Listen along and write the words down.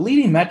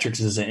Leading metrics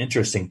is an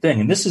interesting thing.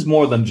 And this is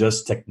more than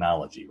just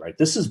technology, right?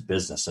 This is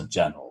business in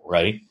general,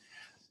 right?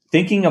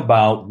 Thinking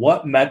about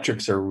what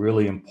metrics are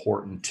really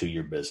important to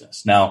your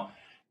business. Now,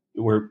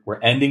 we're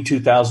ending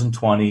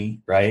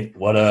 2020, right?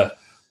 What a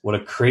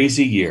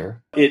crazy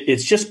year.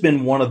 It's just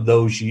been one of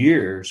those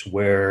years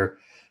where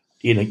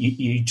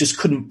you just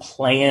couldn't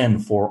plan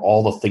for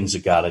all the things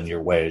that got in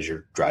your way as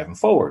you're driving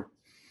forward.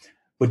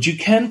 But you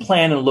can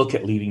plan and look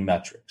at leading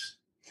metrics.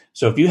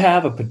 So if you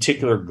have a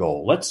particular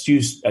goal, let's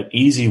use an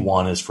easy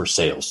one is for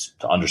sales,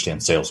 to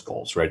understand sales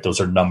goals, right?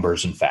 Those are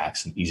numbers and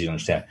facts and easy to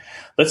understand.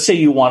 Let's say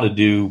you want to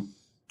do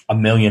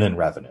 $1 million in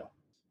revenue.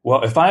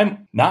 Well, if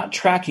I'm not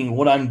tracking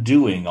what I'm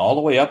doing all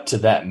the way up to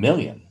that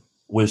million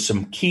with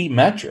some key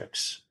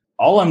metrics,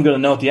 all I'm going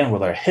to know at the end,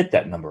 whether I hit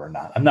that number or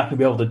not, I'm not going to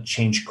be able to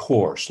change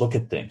course, look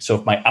at things. So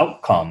if my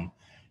outcome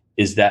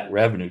is that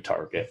revenue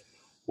target,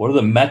 what are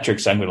the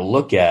metrics I'm going to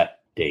look at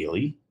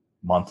daily,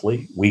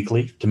 monthly,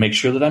 weekly, to make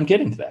sure that I'm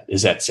getting to that?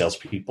 Is that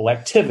salespeople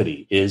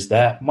activity? Is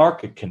that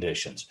market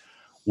conditions?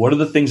 What are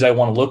the things I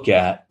want to look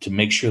at to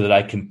make sure that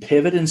I can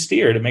pivot and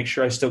steer to make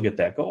sure I still get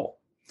that goal?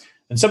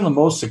 And some of the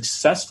most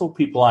successful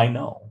people I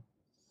know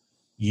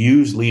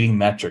use leading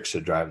metrics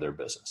to drive their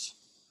business.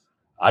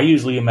 I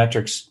use leading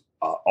metrics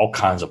all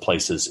kinds of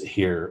places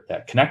here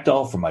at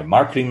ConnectAll, from my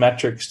marketing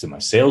metrics to my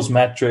sales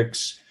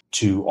metrics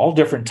to all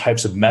different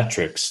types of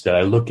metrics that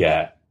I look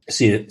at,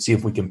 see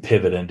if we can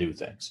pivot and do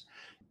things.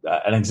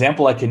 An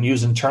example I can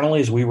use internally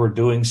is we were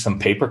doing some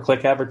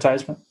pay-per-click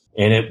advertisement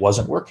and it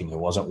wasn't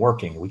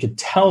working. We could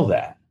tell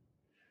that.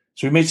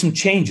 So we made some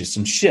changes,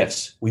 some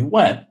shifts. We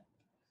went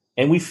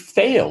and we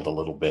failed a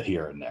little bit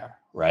here and there,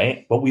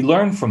 right? But we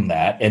learned from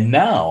that. And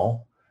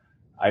now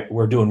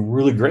we're doing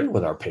really great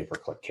with our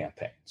pay-per-click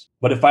campaigns.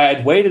 But if I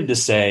had waited to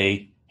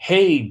say,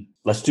 hey,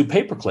 let's do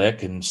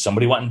pay-per-click, and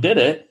somebody went and did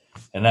it,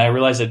 and I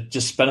realized I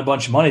just spent a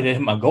bunch of money to hit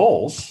my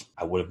goals,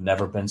 I would have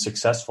never been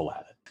successful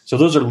at it. So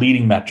those are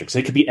leading metrics.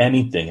 They could be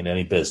anything in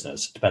any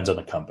business. It depends on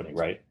the company,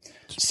 right?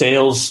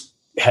 Sales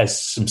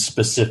has some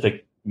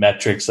specific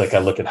metrics. Like I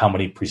look at how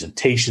many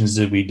presentations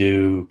did we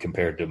do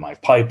compared to my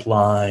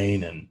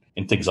pipeline and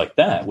things like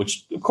that,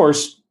 which of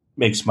course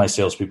makes my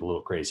salespeople a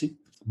little crazy.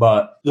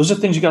 But those are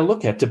things you got to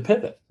look at to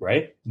pivot,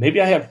 right? Maybe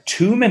I have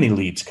too many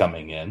leads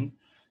coming in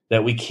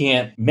that we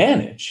can't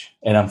manage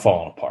and I'm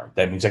falling apart.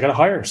 That means I got to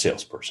hire a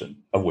salesperson,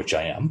 of which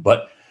I am.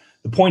 But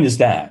the point is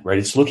that, right?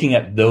 It's looking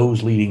at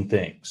those leading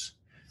things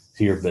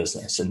to your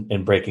business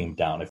and breaking them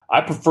down.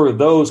 I prefer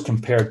those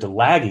compared to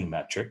lagging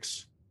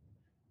metrics,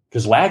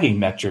 because lagging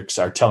metrics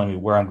are telling me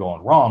where I'm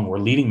going wrong, where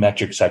leading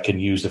metrics I can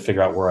use to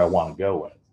figure out where I want to go with.